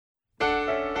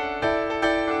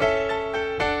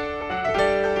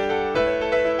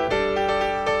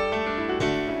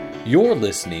You're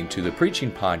listening to the preaching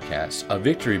podcast of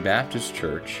Victory Baptist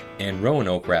Church in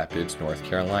Roanoke Rapids, North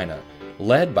Carolina,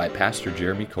 led by Pastor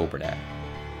Jeremy Kobernat.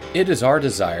 It is our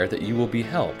desire that you will be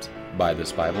helped by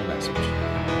this Bible message.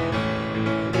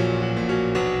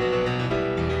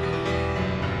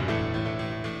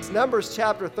 It's Numbers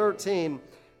chapter 13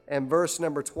 and verse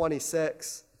number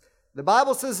 26. The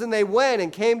Bible says, "And they went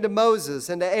and came to Moses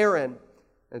and to Aaron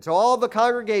and to all the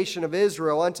congregation of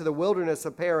Israel unto the wilderness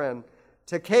of Paran,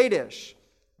 to Kadesh,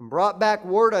 and brought back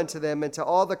word unto them and to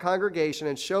all the congregation,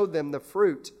 and showed them the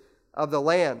fruit of the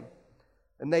land.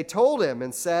 And they told him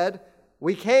and said,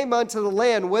 We came unto the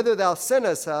land whither thou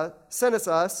sentest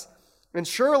us, and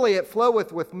surely it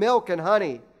floweth with milk and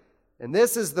honey, and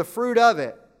this is the fruit of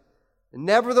it. And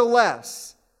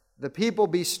nevertheless, the people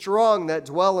be strong that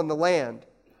dwell in the land,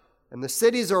 and the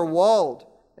cities are walled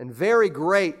and very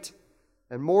great.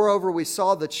 And moreover, we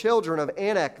saw the children of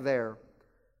Anak there.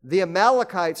 The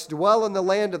Amalekites dwell in the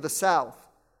land of the south,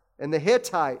 and the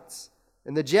Hittites,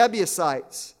 and the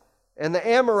Jebusites, and the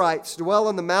Amorites dwell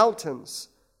in the mountains,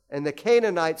 and the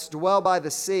Canaanites dwell by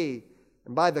the sea,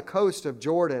 and by the coast of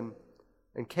Jordan.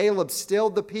 And Caleb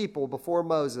stilled the people before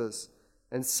Moses,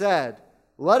 and said,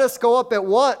 Let us go up at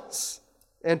once,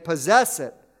 and possess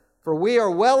it, for we are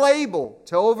well able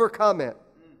to overcome it.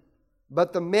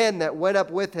 But the men that went up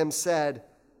with him said,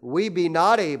 We be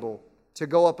not able to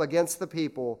go up against the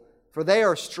people, for they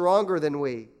are stronger than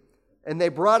we. And they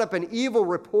brought up an evil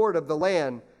report of the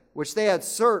land which they had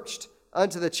searched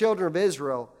unto the children of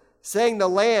Israel, saying, The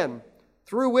land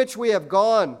through which we have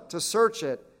gone to search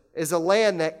it is a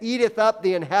land that eateth up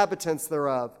the inhabitants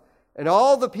thereof. And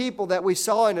all the people that we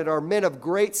saw in it are men of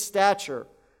great stature.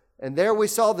 And there we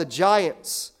saw the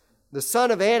giants, the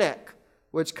son of Anak,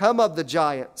 which come of the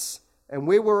giants. And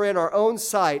we were in our own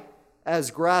sight as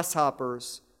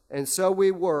grasshoppers, and so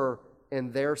we were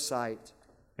in their sight."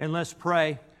 And let's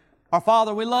pray. Our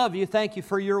Father, we love you. Thank you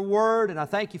for your word, and I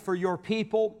thank you for your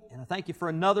people, and I thank you for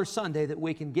another Sunday that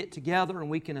we can get together and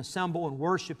we can assemble and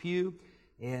worship you.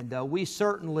 And we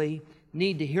certainly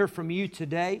need to hear from you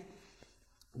today.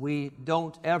 We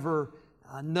don't ever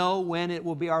know when it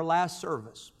will be our last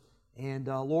service. And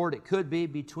Lord, it could be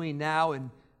between now and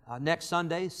next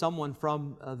Sunday, someone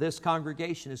from this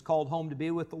congregation is called home to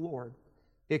be with the Lord.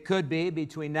 It could be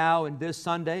between now and this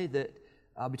Sunday,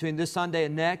 between this Sunday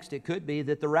and next, it could be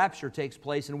that the rapture takes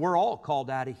place and we're all called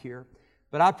out of here.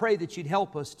 But I pray that you'd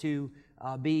help us to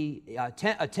be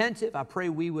attentive. I pray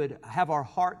we would have our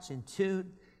hearts in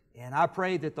tune. And I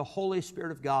pray that the Holy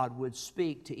Spirit of God would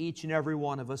speak to each and every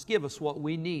one of us. Give us what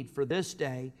we need for this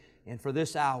day and for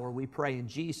this hour. We pray in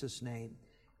Jesus' name.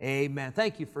 Amen.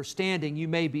 Thank you for standing. You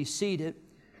may be seated.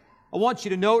 I want you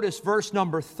to notice verse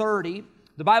number 30.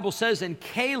 The Bible says, "And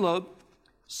Caleb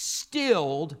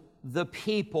stilled the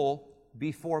people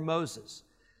before Moses."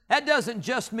 That doesn't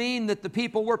just mean that the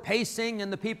people were pacing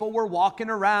and the people were walking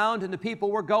around and the people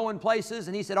were going places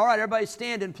and he said, all right, everybody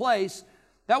stand in place.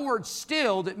 That word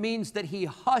stilled, it means that he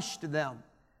hushed them.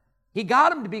 He got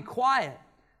them to be quiet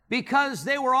because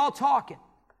they were all talking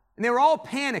and they were all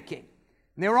panicking.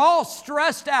 And they were all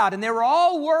stressed out and they were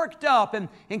all worked up. And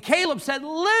Caleb said,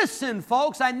 listen,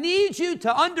 folks, I need you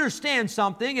to understand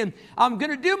something. And I'm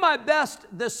going to do my best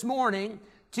this morning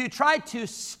to try to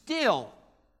still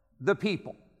the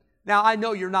people. Now, I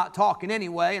know you're not talking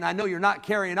anyway, and I know you're not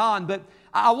carrying on, but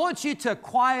I want you to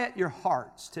quiet your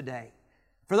hearts today.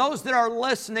 For those that are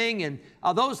listening and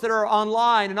those that are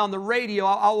online and on the radio,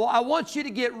 I want you to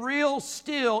get real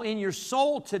still in your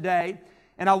soul today.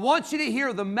 And I want you to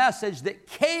hear the message that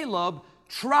Caleb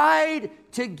tried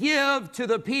to give to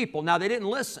the people. Now, they didn't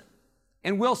listen.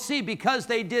 And we'll see, because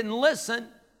they didn't listen,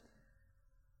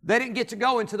 they didn't get to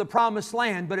go into the promised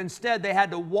land, but instead they had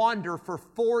to wander for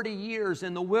 40 years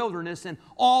in the wilderness. And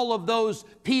all of those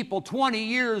people, 20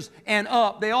 years and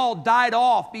up, they all died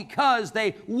off because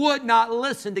they would not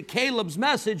listen to Caleb's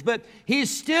message. But he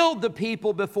stilled the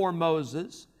people before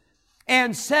Moses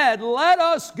and said, Let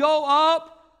us go up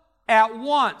at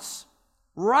once,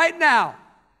 right now.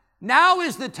 Now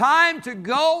is the time to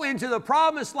go into the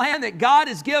promised land that God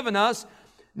has given us.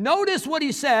 Notice what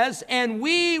he says, and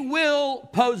we will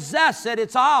possess it.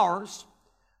 It's ours,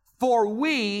 for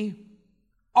we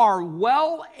are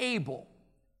well able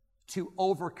to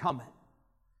overcome it.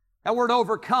 That word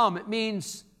overcome, it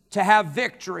means to have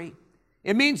victory.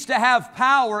 It means to have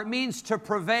power. It means to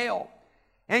prevail.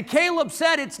 And Caleb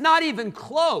said it's not even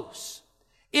close.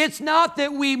 It's not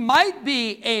that we might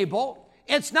be able.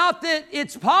 It's not that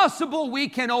it's possible we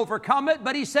can overcome it,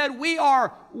 but he said we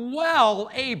are well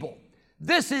able.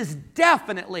 This is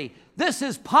definitely This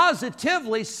is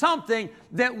positively something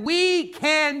that we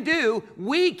can do,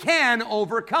 we can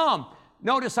overcome.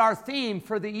 Notice our theme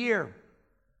for the year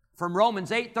from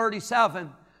Romans 8:37.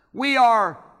 We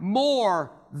are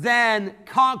more than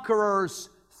conquerors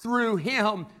through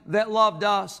Him that loved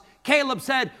us. Caleb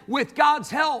said, with God's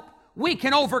help, we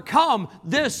can overcome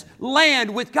this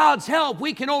land. With God's help,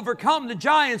 we can overcome the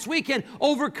giants. We can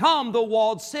overcome the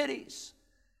walled cities.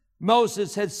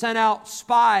 Moses had sent out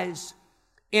spies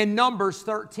in Numbers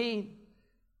 13.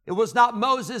 It was not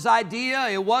Moses' idea.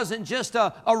 It wasn't just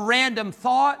a random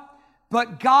thought.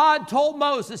 But God told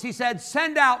Moses, He said,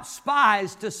 send out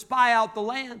spies to spy out the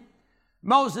land.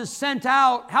 Moses sent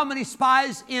out, how many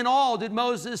spies in all did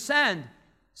Moses send?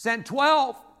 Sent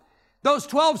 12. Those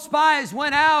 12 spies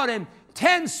went out and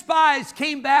 10 spies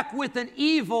came back with an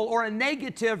evil or a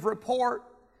negative report.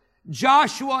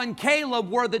 Joshua and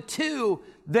Caleb were the two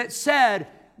that said,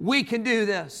 we can do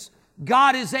this.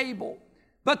 God is able.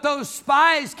 But those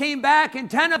spies came back and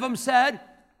 10 of them said,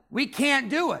 we can't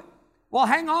do it. Well,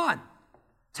 hang on.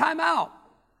 Time out.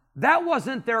 That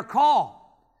wasn't their call.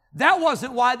 That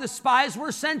wasn't why the spies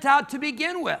were sent out to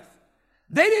begin with.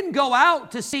 They didn't go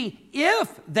out to see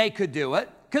if they could do it,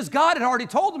 because God had already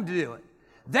told them to do it.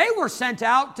 They were sent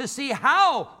out to see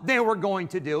how they were going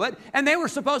to do it, and they were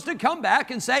supposed to come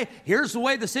back and say, here's the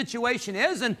way the situation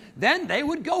is, and then they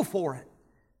would go for it.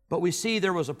 But we see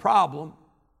there was a problem.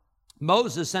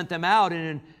 Moses sent them out, and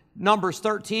in Numbers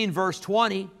 13, verse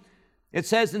 20, it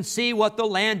says, and see what the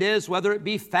land is, whether it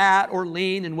be fat or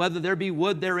lean, and whether there be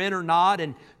wood therein or not,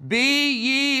 and be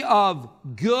ye of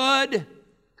good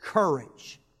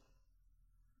courage.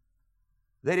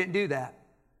 They didn't do that.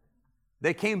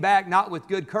 They came back not with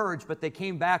good courage, but they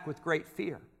came back with great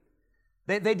fear.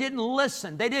 They didn't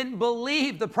listen. They didn't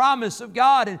believe the promise of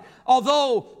God. And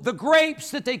although the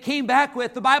grapes that they came back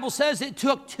with, the Bible says it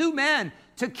took 2 men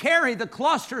to carry the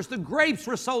clusters. The grapes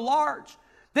were so large.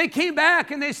 They came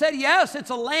back and they said, yes, it's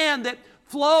a land that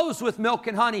flows with milk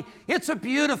and honey. It's a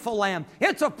beautiful land.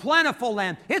 It's a plentiful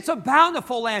land. It's a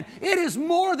bountiful land. It is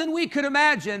more than we could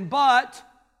imagine, but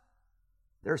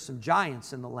there's some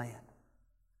giants in the land.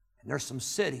 And there's some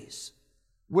cities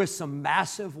with some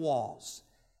massive walls.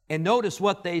 And notice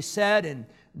what they said in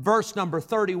verse number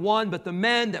 31, but the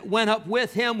men that went up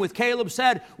with him, with Caleb,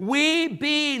 said, we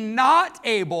be not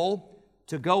able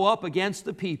to go up against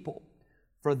the people,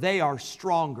 for they are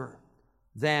stronger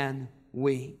than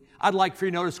we. I'd like for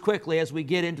you to notice quickly as we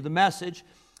get into the message,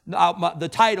 the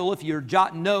title, if you're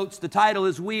jotting notes, the title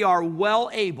is, we are well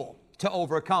able to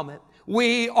overcome it.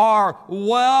 We are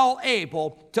well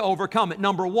able to overcome it.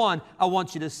 Number one, I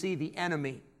want you to see the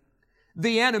enemy.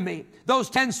 The enemy. Those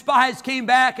 10 spies came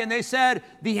back and they said,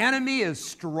 the enemy is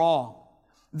strong.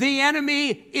 The enemy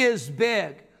is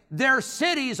big. Their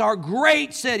cities are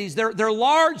great cities. They're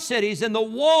large cities, and the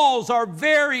walls are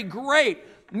very great.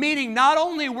 Meaning not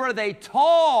only were they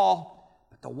tall,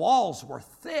 but the walls were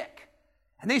thick.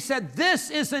 And they said, this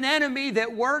is an enemy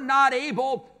that we're not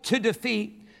able to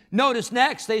defeat. Notice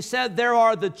next, they said there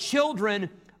are the children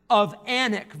of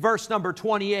Anak, verse number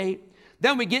 28.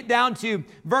 Then we get down to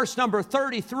verse number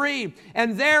 33,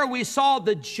 and there we saw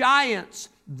the giants,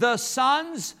 the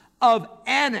sons of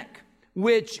Anak,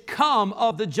 which come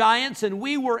of the giants, and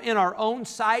we were in our own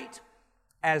sight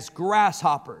as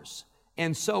grasshoppers,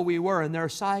 and so we were in their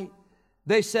sight.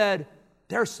 They said,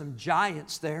 there's some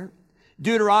giants there.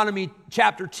 Deuteronomy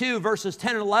chapter 2, verses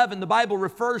 10 and 11, the Bible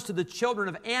refers to the children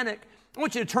of Anak. I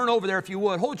want you to turn over there if you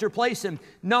would. Hold your place in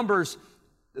Numbers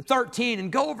 13 and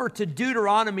go over to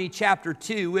Deuteronomy chapter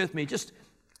 2 with me. Just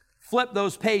flip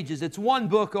those pages. It's one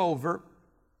book over.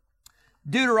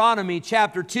 Deuteronomy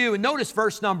chapter 2, and notice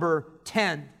verse number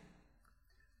 10.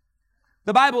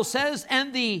 The Bible says,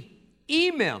 and the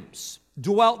Emims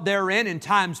dwelt therein in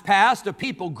times past, a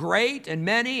people great and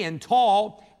many and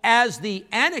tall as the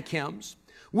Anakims,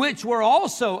 which were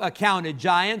also accounted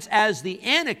giants as the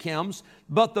Anakims,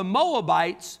 but the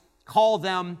Moabites call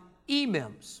them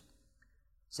Emims.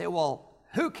 Say, well,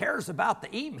 who cares about the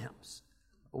Emims?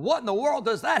 What in the world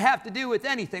does that have to do with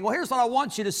anything? Well, here's what I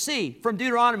want you to see from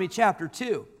Deuteronomy chapter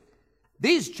 2.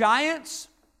 These giants,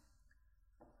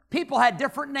 people had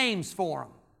different names for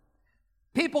them.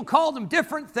 People called them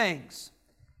different things.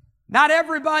 Not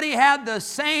everybody had the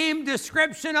same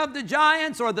description of the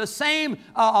giants or the same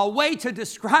way to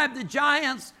describe the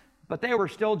giants, but they were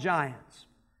still giants.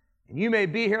 And you may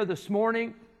be here this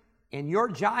morning, and your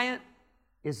giant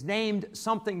is named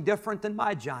something different than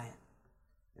my giant.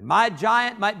 And my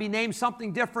giant might be named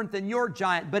something different than your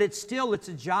giant, but it's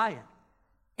a giant.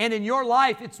 And in your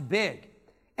life, it's big.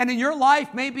 And in your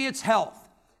life, maybe it's health.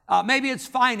 Maybe it's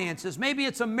finances. Maybe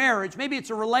it's a marriage. Maybe it's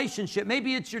a relationship.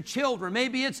 Maybe it's your children.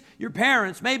 Maybe it's your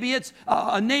parents. Maybe it's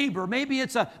a neighbor. Maybe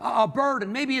it's a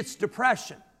burden. Maybe it's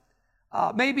depression.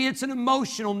 Maybe it's an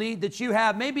emotional need that you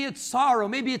have. Maybe it's sorrow.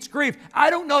 Maybe it's grief. I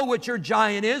don't know what your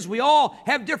giant is. We all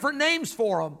have different names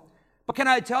for them. But can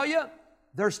I tell you,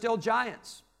 they're still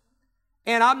giants.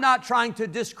 And I'm not trying to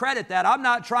discredit that. I'm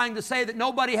not trying to say that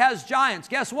nobody has giants.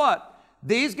 Guess what?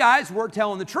 These guys were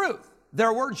telling the truth.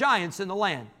 There were giants in the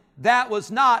land. That was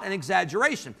not an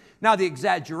exaggeration. Now, the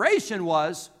exaggeration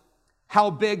was how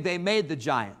big they made the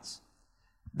giants.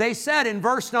 They said in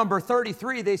verse number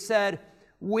 33, they said,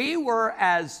 we were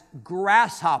as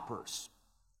grasshoppers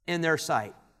in their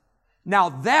sight. Now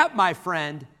that, my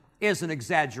friend, is an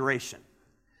exaggeration.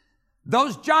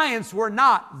 Those giants were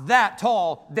not that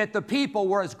tall that the people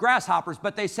were as grasshoppers,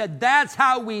 but they said that's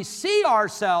how we see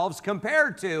ourselves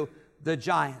compared to the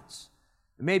giants.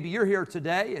 Maybe you're here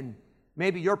today and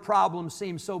maybe your problem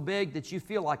seems so big that you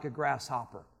feel like a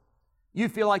grasshopper. You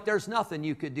feel like there's nothing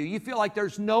you could do. You feel like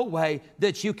there's no way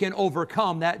that you can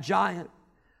overcome that giant.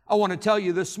 I want to tell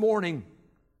you this morning,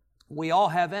 we all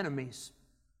have enemies.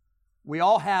 We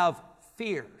all have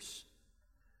fears.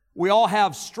 We all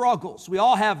have struggles. We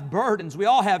all have burdens. We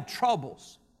all have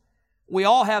troubles. We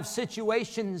all have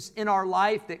situations in our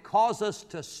life that cause us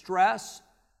to stress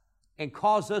and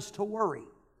cause us to worry.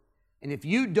 And if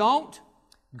you don't,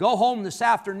 go home this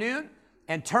afternoon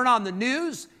and turn on the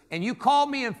news and you call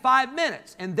me in 5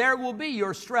 minutes and there will be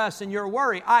your stress and your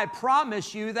worry. I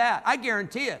promise you that. I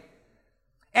guarantee it.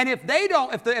 And if they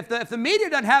don't, if the media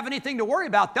doesn't have anything to worry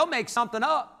about, they'll make something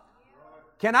up.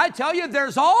 Can I tell you,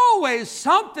 there's always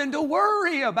something to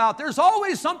worry about. There's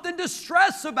always something to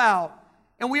stress about.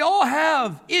 And we all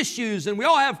have issues and we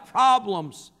all have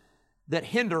problems that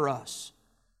hinder us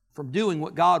from doing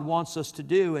what God wants us to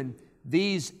do. And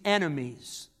these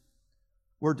enemies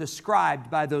were described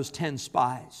by those 10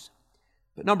 spies.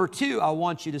 But number 2, I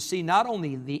want you to see not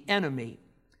only the enemy,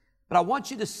 but I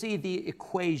want you to see the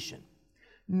equation.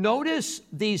 Notice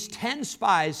these 10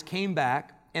 spies came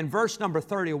back in verse number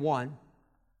 31,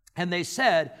 and they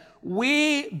said,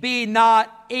 we be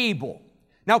not able.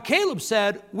 Now Caleb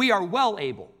said, we are well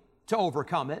able to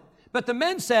overcome it. But the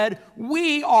men said,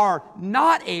 we are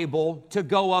not able to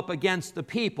go up against the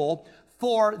people,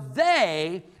 for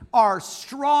they are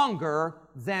stronger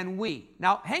than we.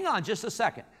 Now, hang on just a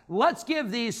second. Let's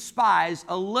give these spies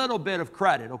a little bit of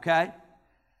credit, okay?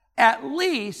 At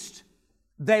least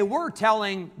they were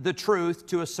telling the truth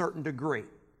to a certain degree.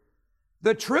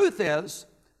 The truth is,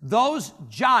 those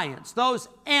giants, those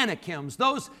Anakims,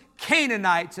 those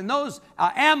Canaanites, and those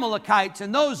Amalekites,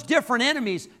 and those different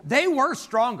enemies, they were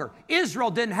stronger.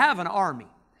 Israel didn't have an army.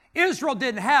 Israel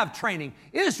didn't have training.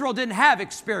 Israel didn't have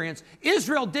experience.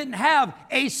 Israel didn't have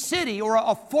a city or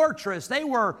a fortress. They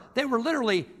were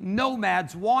literally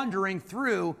nomads wandering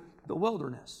through the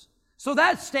wilderness. So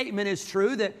that statement is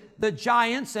true, that the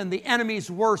giants and the enemies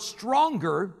were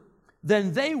stronger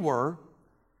than they were.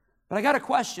 But I got a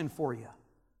question for you.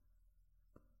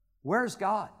 Where's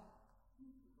God?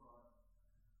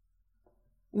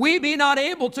 We be not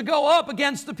able to go up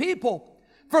against the people,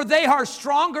 for they are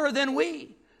stronger than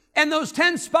we. And those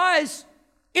 10 spies,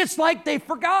 it's like they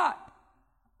forgot.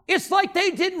 It's like they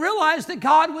didn't realize that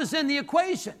God was in the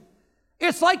equation.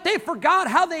 It's like they forgot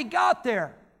how they got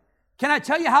there. Can I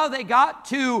tell you how they got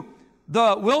to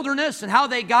the wilderness and how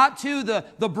they got to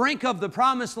the brink of the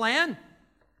promised land?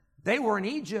 They were in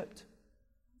Egypt,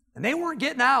 and they weren't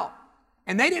getting out,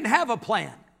 and they didn't have a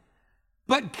plan.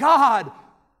 But God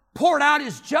poured out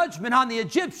His judgment on the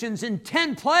Egyptians in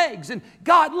 10 plagues, and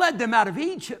God led them out of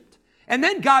Egypt. And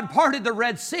then God parted the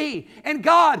Red Sea, and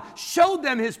God showed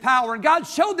them His power, and God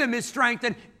showed them His strength,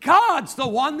 and God's the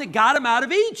one that got them out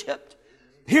of Egypt.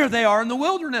 Here they are in the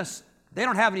wilderness. They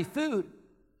don't have any food.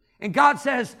 And God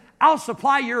says, I'll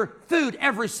supply your food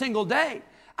every single day.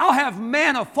 I'll have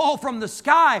manna fall from the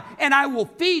sky, and I will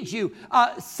feed you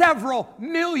several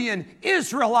million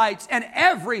Israelites. And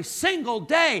every single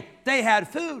day they had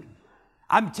food.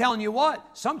 I'm telling you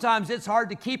what, sometimes it's hard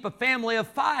to keep a family of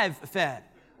 5 fed,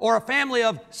 or a family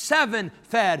of 7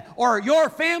 fed, or your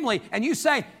family. And you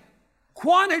say,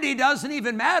 quantity doesn't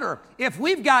even matter. If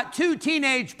we've got 2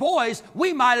 teenage boys,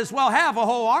 we might as well have a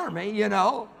whole army, you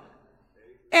know.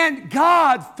 And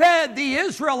God fed the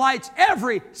Israelites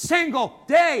every single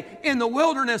day in the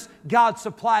wilderness. God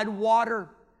supplied water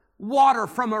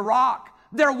from a rock.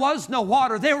 There was no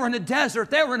water. They were in a desert.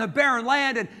 They were in a barren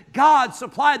land, and God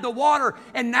supplied the water.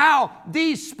 And now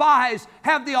these spies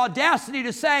have the audacity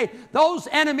to say, those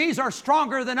enemies are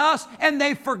stronger than us, and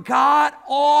they forgot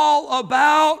all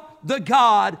about the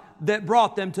God that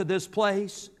brought them to this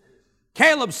place.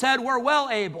 Caleb said, we're well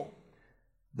able.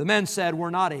 The men said, we're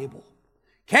not able.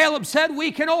 Caleb said,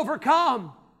 we can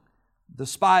overcome. The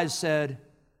spies said,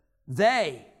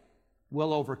 they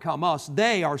will overcome us.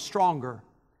 They are stronger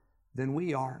than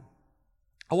we are.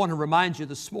 I want to remind you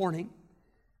this morning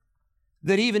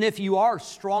that even if you are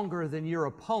stronger than your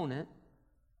opponent,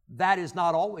 that is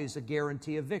not always a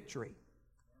guarantee of victory.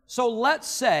 So let's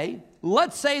say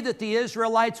that the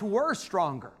Israelites were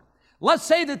stronger. Let's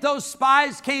say that those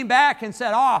spies came back and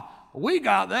said, we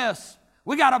got this.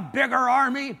 We got a bigger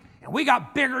army, and we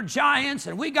got bigger giants,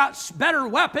 and we got better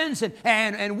weapons,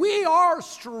 and we are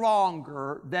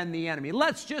stronger than the enemy.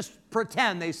 Let's just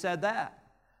pretend they said that.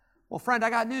 Well, friend, I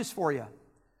got news for you.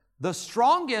 The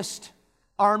strongest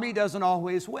army doesn't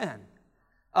always win.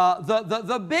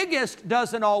 The biggest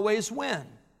doesn't always win.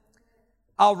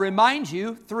 I'll remind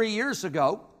you, 3 years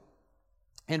ago,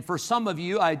 and for some of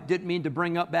you, I didn't mean to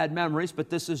bring up bad memories, but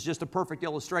this is just a perfect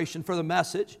illustration for the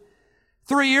message.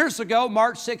 3 years ago,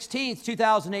 March 16th,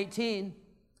 2018,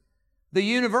 the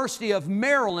University of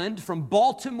Maryland from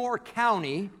Baltimore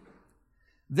County,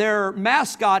 their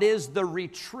mascot is the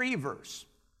Retrievers.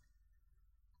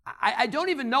 I don't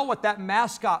even know what that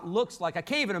mascot looks like. I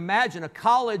can't even imagine a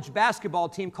college basketball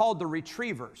team called the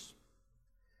Retrievers.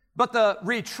 But the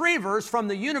Retrievers from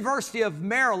the University of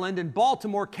Maryland in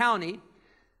Baltimore County,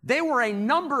 they were a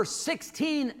number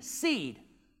 16 seed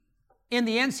in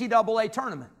the NCAA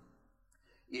tournament.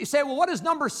 You say, well, what does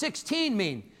number 16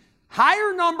 mean?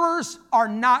 Higher numbers are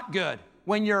not good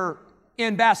when you're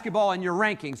in basketball in your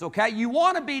rankings, okay? You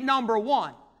want to be number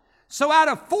one. So out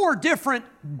of 4 different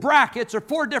brackets or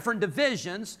 4 different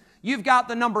divisions, you've got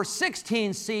the number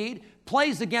 16 seed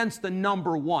plays against the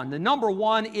number 1. The number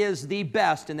 1 is the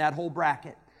best in that whole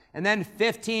bracket. And then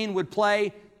 15 would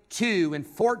play 2, and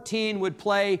 14 would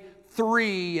play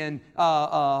 3, and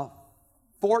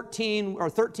 14 or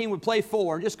 13 would play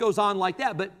 4, and just goes on like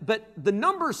that. But the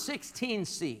number 16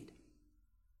 seed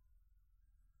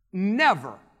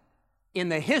never in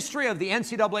the history of the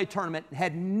NCAA tournament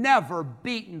had never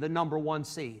beaten the number 1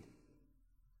 seed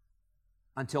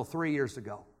until 3 years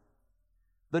ago.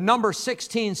 The number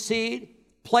 16 seed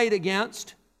played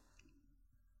against,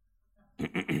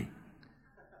 let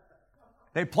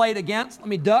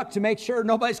me duck to make sure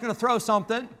nobody's going to throw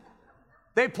something.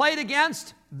 They played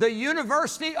against the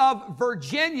University of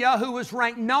Virginia, who was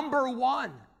ranked number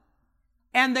 1,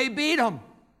 and they beat them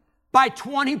by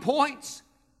 20 points.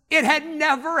 It had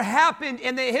never happened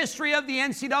in the history of the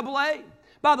NCAA.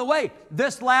 By the way,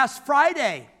 this last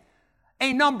Friday,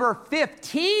 a number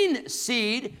 15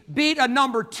 seed beat a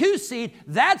number 2 seed.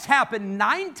 That's happened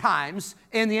 9 times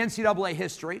in the NCAA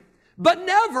history. But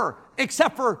never,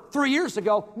 except for 3 years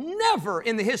ago, never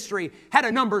in the history had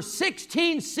a number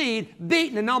 16 seed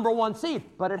beaten a number 1 seed.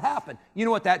 But it happened. You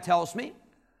know what that tells me?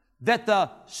 That the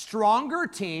stronger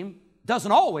team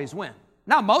doesn't always win.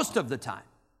 Not most of the time.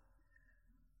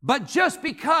 But just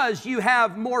because you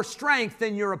have more strength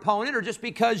than your opponent, or just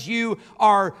because you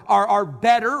are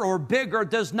better or bigger,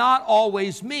 does not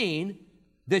always mean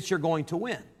that you're going to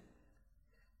win.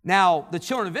 Now, the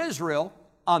children of Israel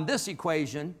on this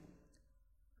equation,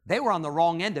 they were on the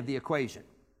wrong end of the equation.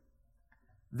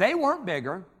 They weren't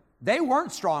bigger. They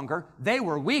weren't stronger. They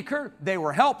were weaker. They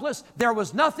were helpless. There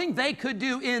was nothing they could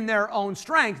do in their own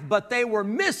strength, but they were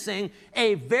missing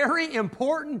a very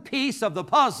important piece of the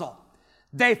puzzle.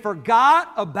 They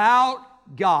forgot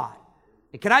about God.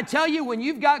 And can I tell you, when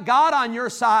you've got God on your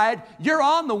side, you're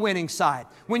on the winning side.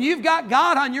 When you've got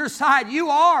God on your side, you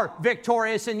are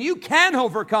victorious and you can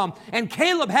overcome. And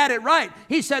Caleb had it right.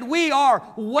 He said, we are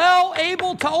well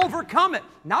able to overcome it.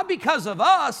 Not because of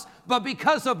us, but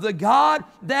because of the God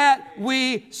that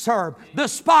we serve. The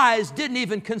spies didn't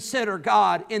even consider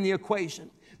God in the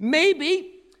equation.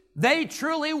 Maybe they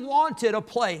truly wanted a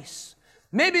place.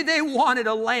 Maybe they wanted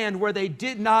a land where they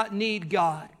did not need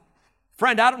God.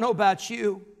 Friend, I don't know about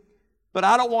you, but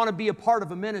I don't want to be a part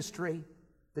of a ministry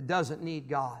that doesn't need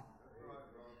God.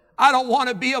 I don't want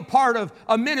to be a part of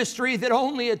a ministry that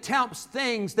only attempts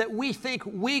things that we think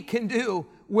we can do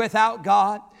without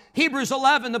God. Hebrews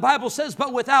 11, the Bible says,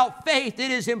 but without faith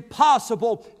it is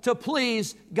impossible to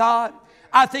please God.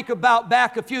 I think about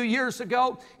back a few years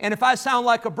ago, and if I sound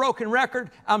like a broken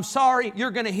record, I'm sorry,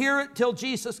 you're going to hear it till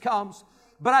Jesus comes.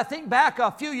 But I think back a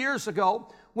few years ago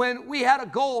when we had a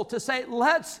goal to say,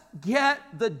 let's get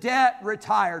the debt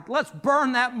retired. Let's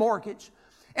burn that mortgage.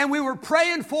 And we were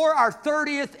praying for our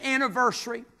 30th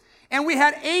anniversary. And we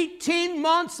had 18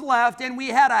 months left, and we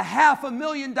had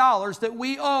 $500,000 that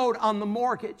we owed on the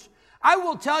mortgage. I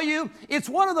will tell you, it's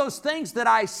one of those things that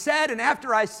I said, and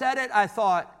after I said it, I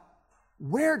thought,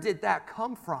 where did that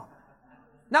come from?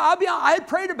 Now, I'll be honest, I had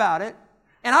prayed about it.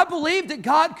 And I believe that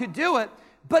God could do it.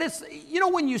 But it's,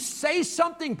 when you say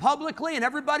something publicly and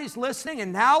everybody's listening,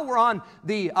 and now we're on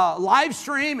the live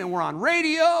stream and we're on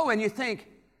radio, and you think,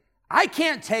 I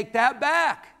can't take that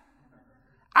back.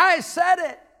 I said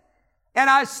it. And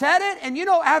I said it, and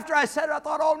after I said it, I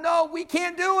thought, oh no, we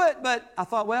can't do it. But I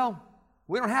thought, well,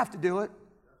 we don't have to do it.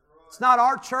 It's not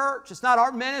our church. It's not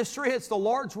our ministry. It's the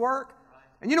Lord's work.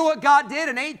 And you know what God did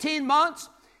in 18 months?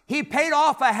 He paid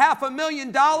off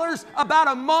 $500,000 about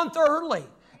a month early.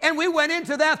 And we went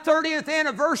into that 30th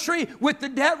anniversary with the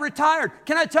debt retired.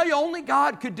 Can I tell you, only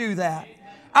God could do that.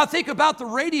 I think about the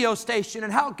radio station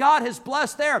and how God has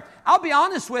blessed there. I'll be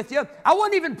honest with you, I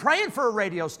wasn't even praying for a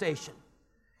radio station.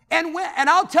 And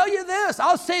I'll tell you this,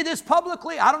 I'll say this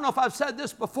publicly, I don't know if I've said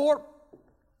this before,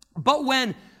 but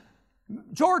when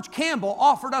George Campbell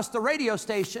offered us the radio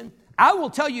station, I will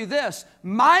tell you this,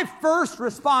 my first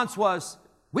response was,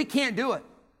 we can't do it.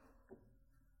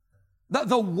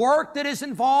 The work that is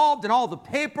involved and all the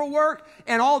paperwork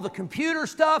and all the computer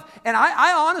stuff, and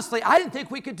I honestly, I didn't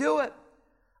think we could do it.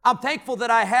 I'm thankful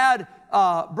that I had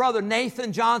Brother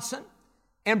Nathan Johnson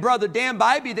and Brother Dan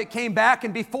Bybee that came back,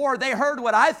 and before they heard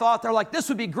what I thought, they're like, this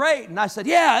would be great. And I said,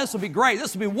 yeah, this would be great.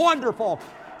 This would be wonderful.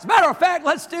 As a matter of fact,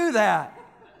 let's do that.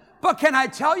 But can I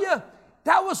tell you,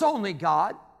 that was only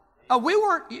God. We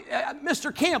weren't,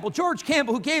 Mr. Campbell, George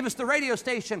Campbell, who gave us the radio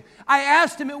station, I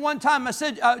asked him at one time, I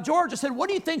said, George, I said, what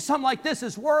do you think something like this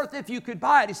is worth if you could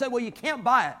buy it? He said, well, you can't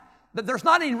buy it. There's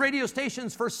not any radio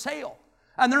stations for sale.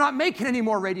 And they're not making any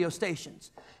more radio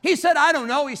stations. He said, I don't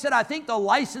know. He said, I think the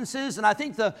licenses and I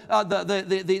think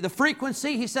the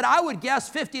frequency, he said, I would guess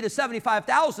 50 to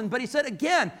 75,000. But he said,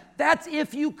 again, that's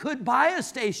if you could buy a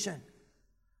station.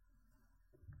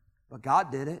 But God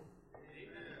did it.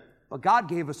 But God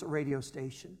gave us a radio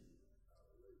station.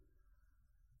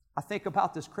 I think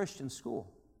about this Christian school.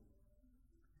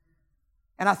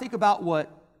 And I think about what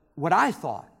I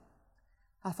thought.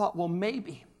 I thought, well,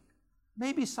 maybe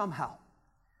somehow,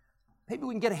 maybe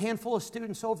we can get a handful of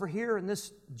students over here in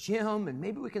this gym, and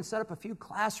maybe we can set up a few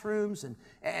classrooms,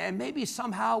 and maybe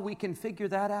somehow we can figure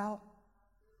that out.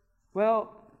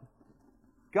 Well,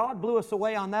 God blew us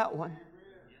away on that one.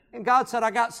 And God said,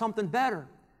 I got something better.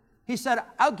 He said,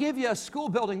 I'll give you a school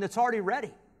building that's already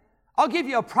ready. I'll give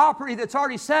you a property that's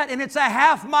already set, and it's a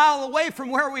half mile away from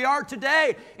where we are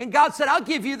today. And God said, I'll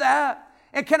give you that.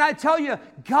 And can I tell you,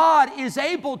 God is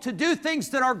able to do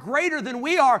things that are greater than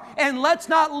we are. And let's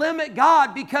not limit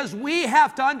God, because we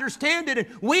have to understand it and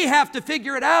we have to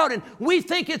figure it out. And we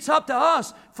think it's up to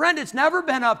us. Friend, it's never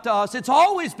been up to us. It's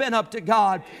always been up to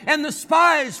God. And the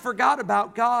spies forgot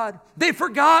about God. They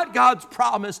forgot God's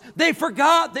promise. They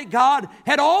forgot that God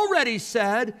had already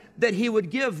said that He would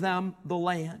give them the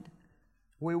land.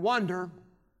 We wonder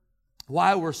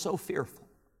why we're so fearful.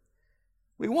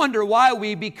 We wonder why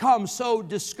we become so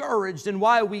discouraged and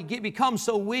why we become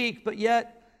so weak, but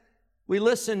yet we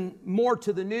listen more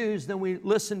to the news than we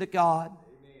listen to God.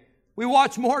 Amen. We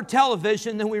watch more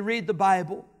television than we read the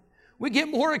Bible. We get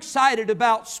more excited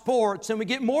about sports and we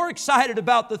get more excited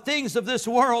about the things of this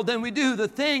world than we do the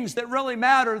things that really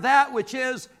matter, that which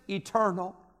is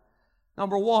eternal.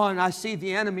 Number one, I see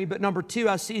the enemy, but number two,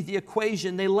 I see the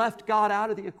equation. They left God out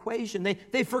of the equation.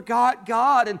 They forgot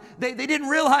God, and they didn't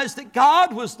realize that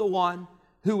God was the one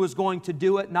who was going to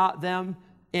do it, not them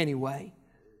anyway.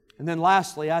 And then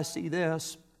lastly, I see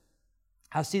this.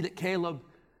 I see that Caleb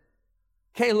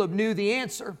knew the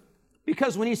answer,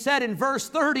 because when he said in verse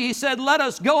 30, he said, let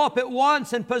us go up at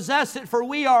once and possess it, for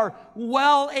we are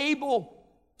well able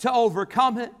to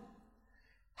overcome it.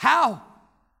 How?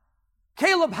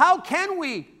 Caleb, how can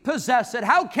we possess it?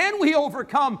 How can we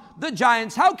overcome the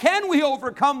giants? How can we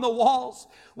overcome the walls?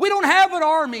 We don't have an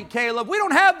army, Caleb. We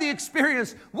don't have the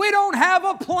experience. We don't have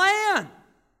a plan.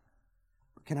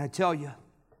 But can I tell you,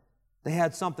 they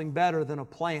had something better than a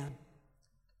plan.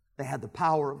 They had the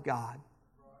power of God.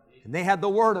 And they had the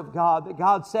Word of God, that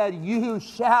God said, you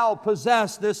shall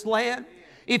possess this land.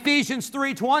 Ephesians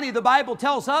 3:20, the Bible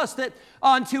tells us that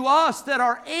unto us that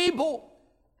are able,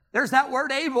 there's that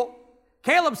word able.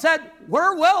 Caleb said,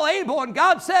 we're well able, and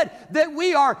God said that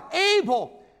we are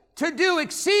able to do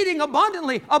exceeding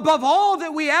abundantly above all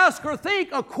that we ask or think,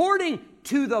 according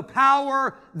to the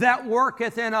power that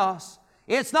worketh in us.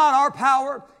 It's not our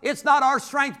power, it's not our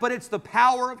strength, but it's the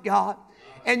power of God.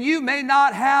 And you may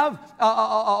not have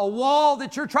a wall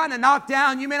that you're trying to knock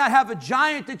down. You may not have a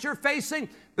giant that you're facing,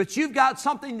 but you've got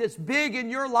something that's big in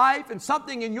your life and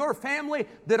something in your family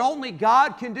that only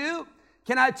God can do.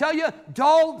 Can I tell you,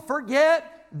 don't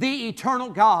forget the eternal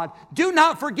God. Do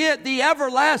not forget the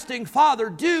everlasting Father.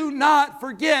 Do not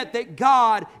forget that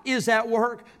God is at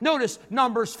work. Notice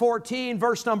Numbers 14,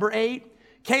 verse number 8.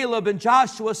 Caleb and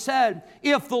Joshua said,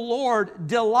 if the Lord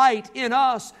delight in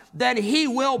us, then He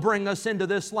will bring us into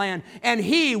this land, and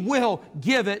He will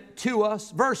give it to us.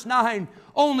 Verse 9,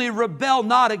 only rebel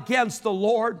not against the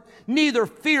Lord, neither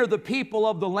fear the people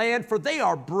of the land, for they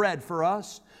are bread for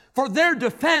us. For their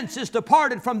defense is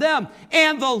departed from them,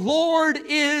 and the Lord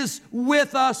is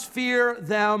with us, fear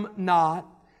them not.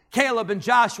 Caleb and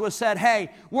Joshua said,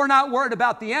 hey, we're not worried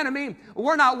about the enemy.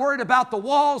 We're not worried about the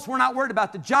walls. We're not worried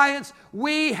about the giants.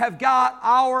 We have got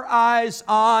our eyes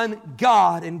on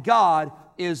God, and God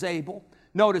is able.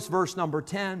 Notice verse number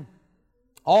 10.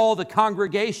 All the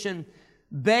congregation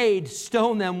bade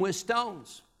stone them with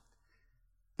stones.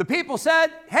 The people said,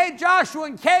 hey, Joshua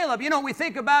and Caleb, we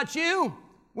think about you.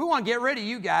 We want to get rid of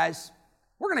you guys.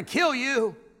 We're going to kill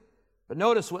you. But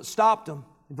notice what stopped them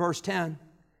in verse 10.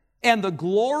 And the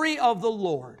glory of the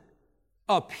Lord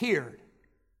appeared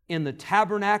in the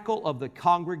tabernacle of the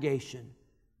congregation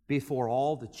before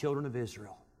all the children of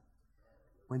Israel.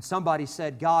 When somebody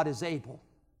said God is able,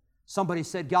 somebody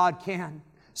said God can,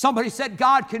 somebody said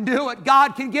God can do it, God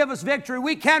can give us victory,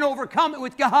 we can overcome it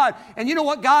with God. And you know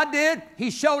what God did?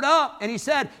 He showed up and He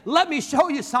said, let me show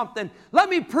you something. Let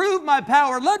me prove my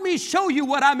power. Let me show you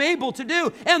what I'm able to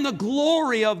do. And the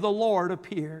glory of the Lord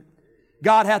appeared.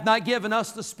 God hath not given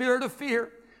us the spirit of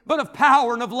fear, but of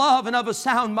power and of love and of a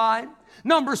sound mind.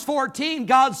 Numbers 14,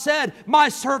 God said, my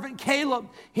servant Caleb,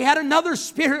 he had another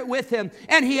spirit with him,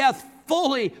 and he hath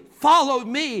fully followed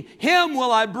me. Him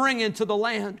will I bring into the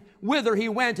land, whither he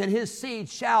went, and his seed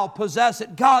shall possess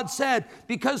it. God said,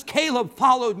 because Caleb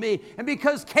followed me, and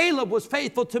because Caleb was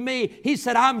faithful to me, He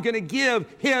said, I'm going to give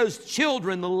his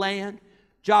children the land.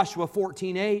 Joshua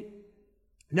 14:8.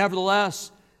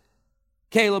 Nevertheless,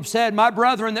 Caleb said, my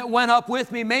brethren that went up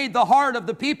with me made the heart of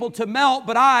the people to melt,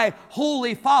 but I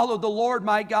wholly followed the Lord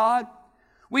my God.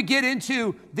 We get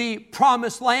into the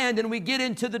promised land and we get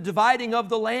into the dividing of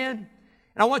the land.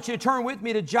 And I want you to turn with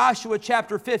me to Joshua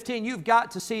chapter 15. You've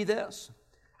got to see this.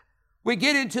 We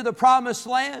get into the promised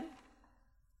land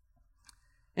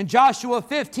in Joshua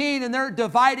 15, and they're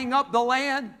dividing up the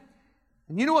land.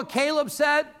 And you know what Caleb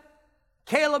said?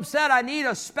 Caleb said, I need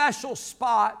a special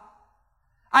spot.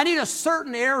 I need a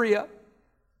certain area.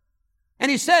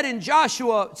 And he said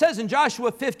it says in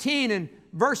Joshua 15 and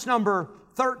verse number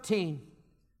 13.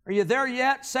 Are you there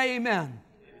yet? Say amen.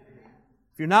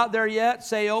 If you're not there yet,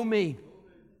 say, oh me.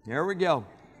 There we go.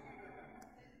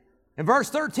 In verse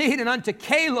 13, and unto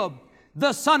Caleb,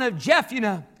 the son of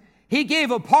Jephunneh, He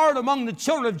gave a part among the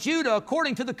children of Judah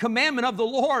according to the commandment of the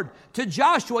Lord to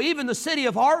Joshua, even the city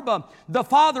of Arba, the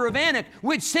father of Anak,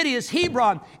 which city is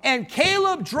Hebron. And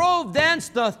Caleb drove thence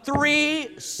the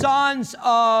 3 sons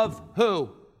of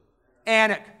who?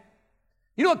 Anak.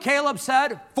 You know what Caleb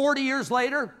said 40 years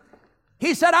later?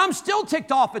 He said, I'm still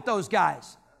ticked off at those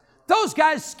guys. Those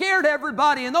guys scared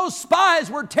everybody, and those spies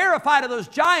were terrified of those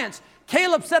giants.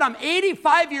 Caleb said, I'm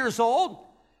 85 years old.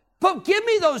 But give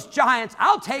me those giants.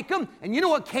 I'll take them. And you know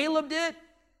what Caleb did?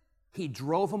 He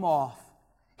drove them off.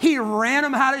 He ran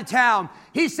them out of town.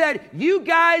 He said, you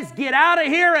guys get out of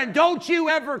here and don't you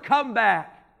ever come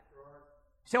back.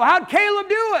 So how'd Caleb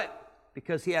do it?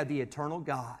 Because he had the eternal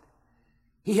God.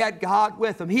 He had God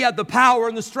with him. He had the power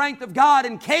and the strength of God.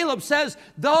 And Caleb says,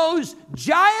 those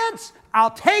giants, I'll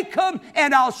take them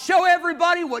and I'll show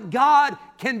everybody what God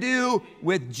can do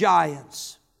with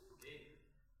giants.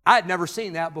 I had never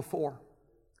seen that before.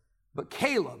 But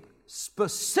Caleb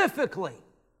specifically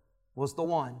was the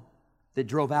one that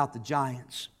drove out the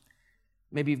giants.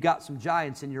 Maybe you've got some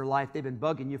giants in your life. They've been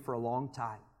bugging you for a long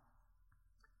time.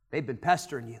 They've been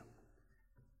pestering you.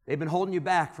 They've been holding you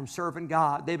back from serving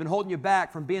God. They've been holding you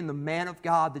back from being the man of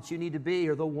God that you need to be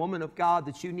or the woman of God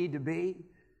that you need to be.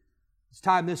 It's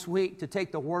time this week to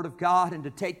take the Word of God and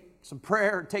to take some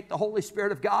prayer and take the Holy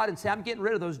Spirit of God and say, I'm getting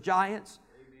rid of those giants.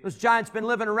 Those giants have been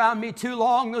living around me too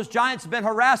long. Those giants have been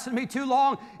harassing me too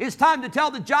long. It's time to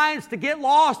tell the giants to get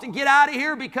lost and get out of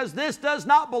here because this does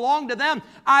not belong to them.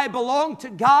 I belong to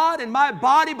God, and my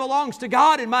body belongs to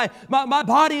God, and my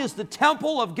body is the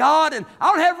temple of God, and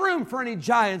I don't have room for any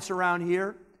giants around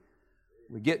here.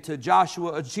 We get to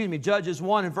Judges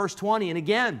 1 and verse 20, and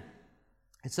again,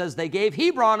 it says, they gave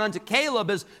Hebron unto Caleb,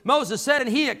 as Moses said, and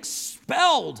he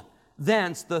expelled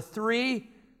thence the 3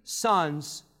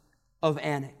 sons of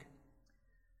Anak.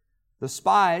 The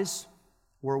spies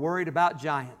were worried about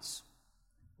giants.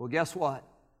 Well, guess what?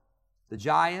 The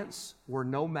giants were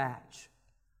no match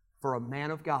for a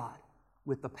man of God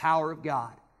with the power of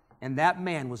God. And that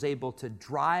man was able to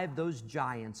drive those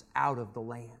giants out of the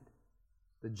land.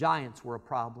 The giants were a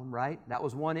problem, right? That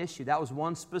was one issue. That was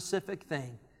one specific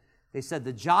thing. They said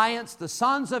the giants, the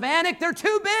sons of Anak, they're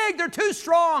too big, they're too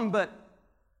strong, but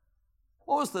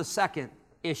What was the second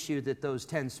issue that those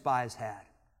 10 spies had?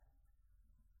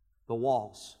 The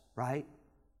walls, right?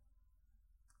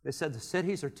 They said the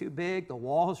cities are too big, the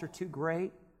walls are too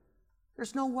great.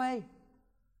 There's no way.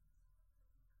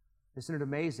 Isn't it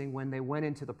amazing when they went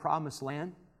into the promised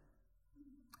land?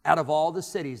 Out of all the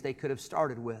cities they could have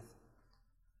started with,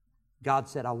 God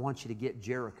said, I want you to get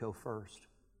Jericho first.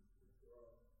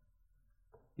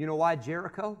 You know why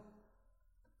Jericho?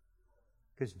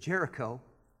 Because Jericho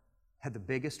had the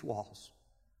biggest walls.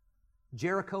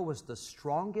 Jericho was the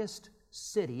strongest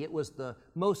city. It was the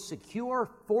most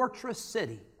secure fortress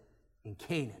city in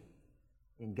Canaan.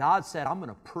 And God said, I'm going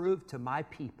to prove to my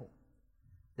people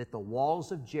that the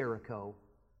walls of Jericho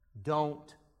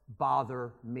don't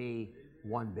bother me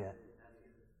one bit.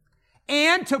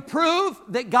 And to prove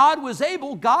that God was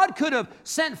able, God could have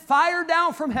sent fire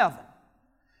down from heaven.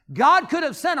 God could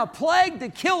have sent a plague to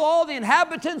kill all the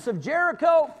inhabitants of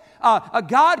Jericho.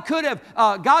 God could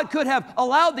have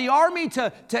allowed the army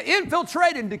to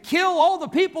infiltrate and to kill all the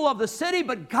people of the city,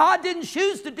 but God didn't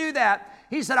choose to do that.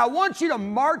 He said, I want you to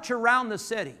march around the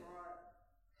city.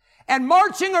 And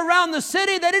marching around the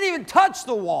city, they didn't even touch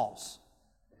the walls.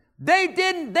 They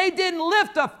didn't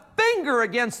lift a finger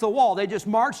against the wall. They just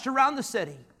marched around the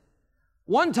city.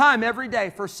 One time every day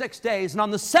for 6 days. And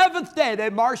on the 7th day, they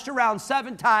marched around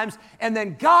 7 times. And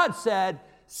then God said,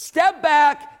 step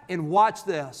back and watch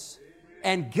this.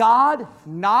 And God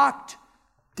knocked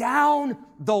down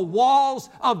the walls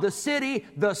of the city,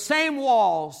 the same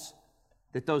walls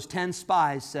that those 10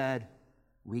 spies said,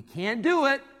 we can't do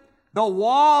it. The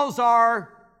walls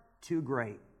are too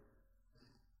great.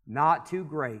 Not too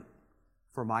great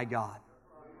for my God.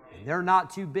 And they're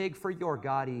not too big for your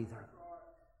God either.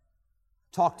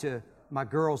 Talked to my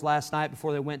girls last night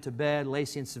before they went to bed.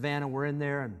 Lacey and Savannah were in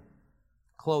there, and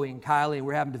Chloe and Kylie, and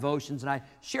we're having devotions, and I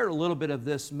shared a little bit of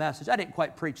this message. I didn't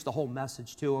quite preach the whole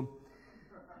message to them.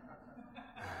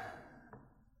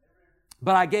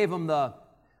 But I gave them the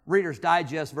Reader's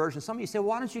Digest version. Some of you say, well,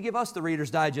 why don't you give us the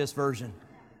Reader's Digest version?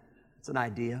 It's an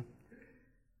idea.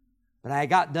 But I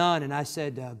got done, and I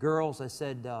said, girls, I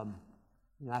said,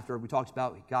 after we talked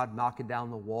about God knocking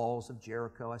down the walls of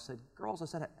Jericho, I said, girls, I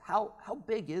said, how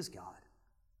big is God?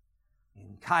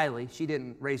 And Kylie, she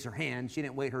didn't raise her hand. She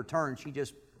didn't wait her turn. She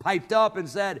just piped up and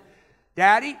said,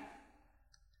 Daddy,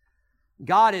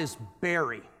 God is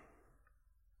very,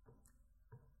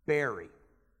 very,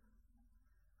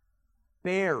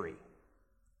 very.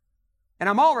 And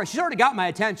I'm all right. She's already got my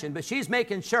attention, but she's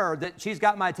making sure that she's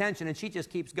got my attention, and she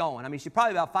just keeps going. I mean, she's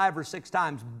probably about 5 or 6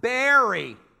 times.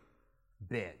 Very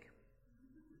big.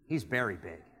 He's very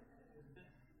big.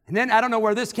 And then, I don't know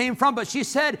where this came from, but she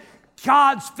said,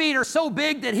 God's feet are so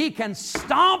big that He can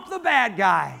stomp the bad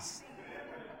guys.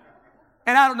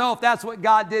 And I don't know if that's what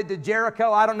God did to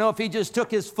Jericho. I don't know if He just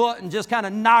took His foot and just kind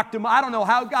of knocked him. I don't know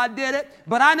how God did it,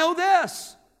 but I know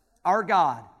this. Our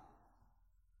God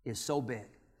is so big,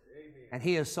 and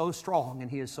He is so strong, and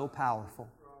He is so powerful.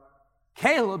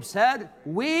 Caleb said,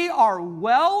 we are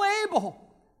well able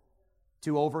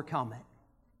to overcome it.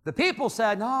 The people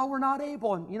said, no, we're not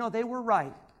able. And, they were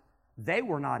right. They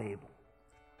were not able.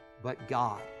 But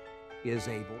God is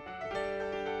able.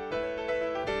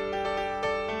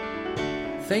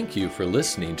 Thank you for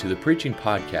listening to the preaching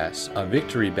podcast of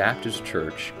Victory Baptist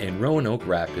Church in Roanoke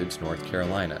Rapids, North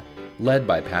Carolina, led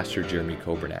by Pastor Jeremy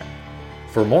Kobernat.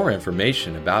 For more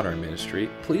information about our ministry,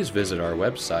 please visit our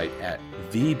website at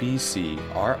vbcrr.org.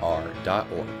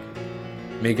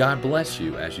 May God bless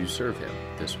you as you serve Him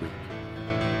this week.